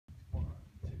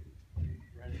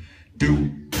This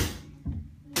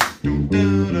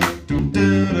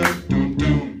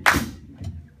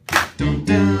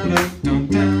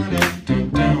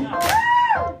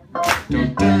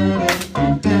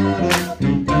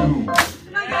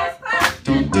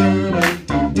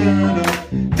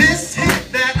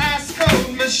hit that I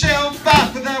scored, Michelle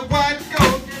Pfeiffer, that white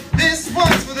gold. This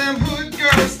one's for them hood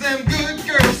girls, them good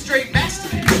girls, straight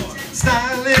masterpieces.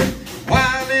 Styling,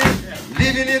 wildin',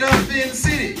 living it up in the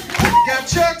city. Got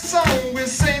Chuck's on with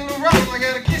Saint Laurent, I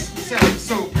got a kiss myself,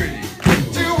 so pretty.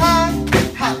 Too hot,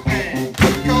 hot man.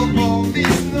 Call the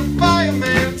police and the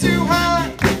fireman. Too hot,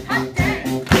 hot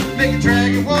damn. Make a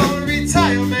dragon wanna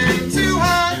retire, man. Too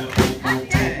hot, hot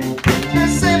damn.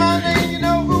 Just say my name, you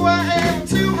know who I am.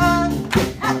 Too hot,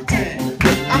 hot damn.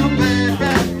 I'm a bad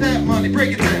rap, that money,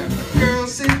 break it down.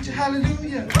 Girls hit you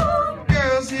hallelujah.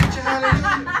 Girls hit you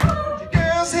hallelujah.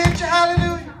 Girls hit you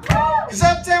hallelujah. 'Cause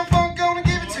Uptown Funk gonna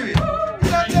give it to you.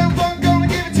 'Cause Uptown Funk gonna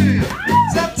give it to you.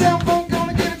 'Cause Uptown Funk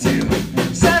gonna give it to you.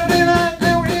 Saturday night,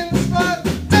 they were in the spot.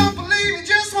 Don't believe me,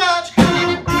 just watch.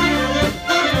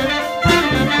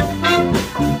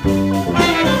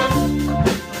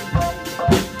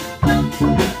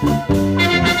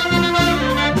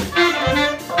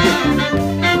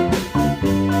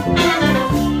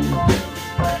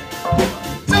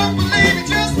 Don't believe me,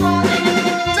 just watch.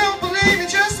 Don't believe me,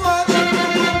 just watch.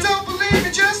 Don't believe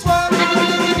me, just watch.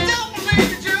 Don't believe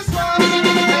me, just watch.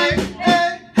 Hey,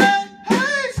 hey, hey,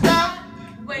 hey, stop.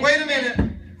 Wait a minute.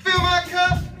 Fill my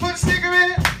cup, put a sticker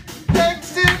in it. Take the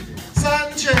stick,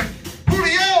 sign the check.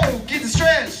 Julio, get the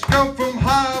stretch. Come from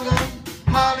Harlem,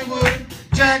 Hollywood,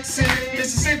 Jackson,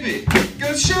 Mississippi.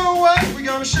 Gonna show up, we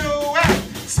gonna show out.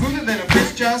 Smoother than a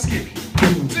fish jaw skippy.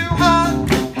 Too hot,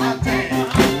 hot damn.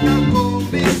 The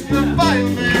police and the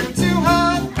fireman. Too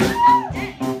hot, hot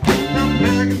damn. I'm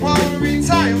back and wanna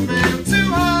retire, man.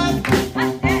 Too hot,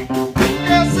 hot damn.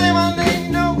 Girl, say my name,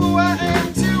 you know who I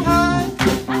am. Too hot,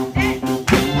 hot damn.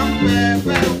 I'm bad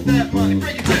about that money,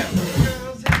 break it down.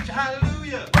 Girls hit you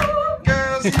hallelujah.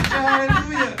 Girls hit you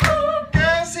hallelujah.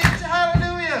 Girls hit you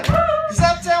hallelujah. 'Cause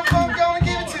Uptown Funk gonna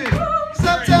give it to you. 'Cause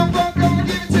Uptown Funk gonna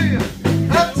give it to you.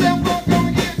 Uptown Funk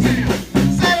gonna give it to you.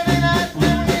 Saturday night,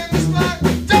 they were in the spot.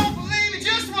 Don't believe me,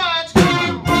 just watch.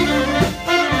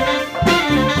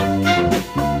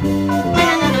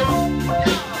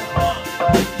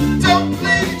 Don't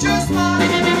believe me, just watch.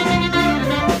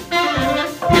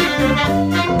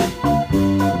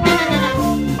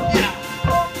 Yeah.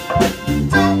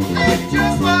 Don't believe me,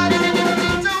 just watch.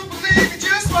 Don't believe me,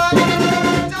 just watch.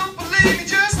 Don't believe me,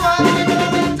 just watch.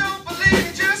 Don't believe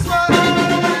me, just watch.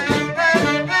 Hey,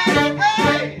 hey, hey,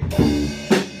 hey.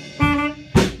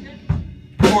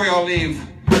 Before y'all leave,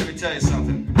 let me tell you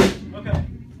something. Okay.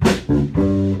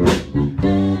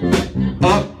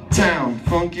 Uptown,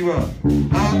 funk you up.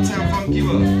 Uptown, funk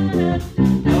you up.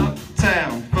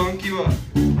 Uptown, funk you up.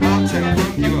 Uptown,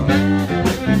 funk you up.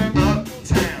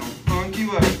 Uptown, funk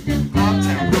you up.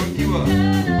 Uptown, funk you up.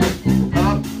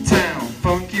 Uptown,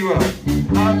 funk you up.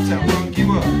 Uptown, funk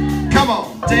you up. Come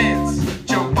on, dance,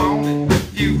 jump on it.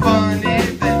 If you funny,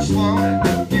 then slow it.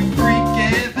 If you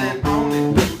freaky, then own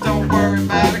it. Don't worry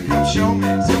about it, come show me.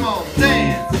 Come on,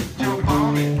 dance, jump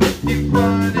on it. If you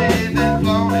funny, then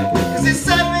flown it. 'Cause it's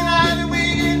Saturday night and we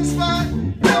in the spot.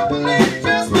 Don't believe me,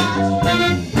 just watch.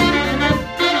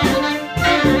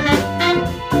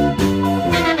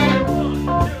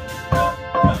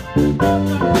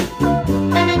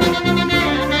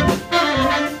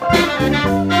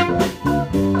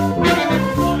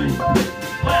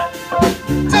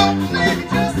 Don't believe me,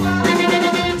 just watch.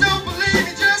 Don't believe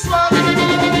me, just watch.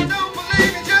 Don't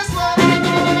believe me, just watch.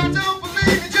 Don't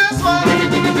believe me, just watch.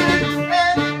 Hey,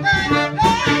 hey, hey,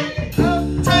 hey.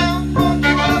 Uptown, funk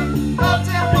you up.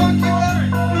 Uptown, funk you up.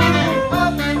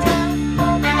 Uptown,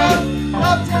 funk you up.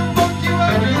 Uptown, funk you up.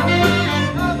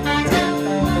 Uptown,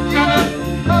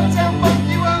 funk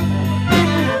you up. Uptown, funk you up.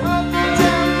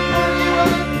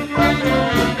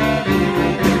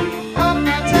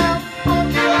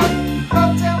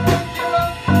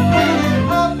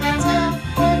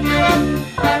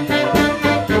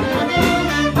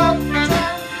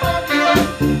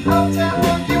 Uptown.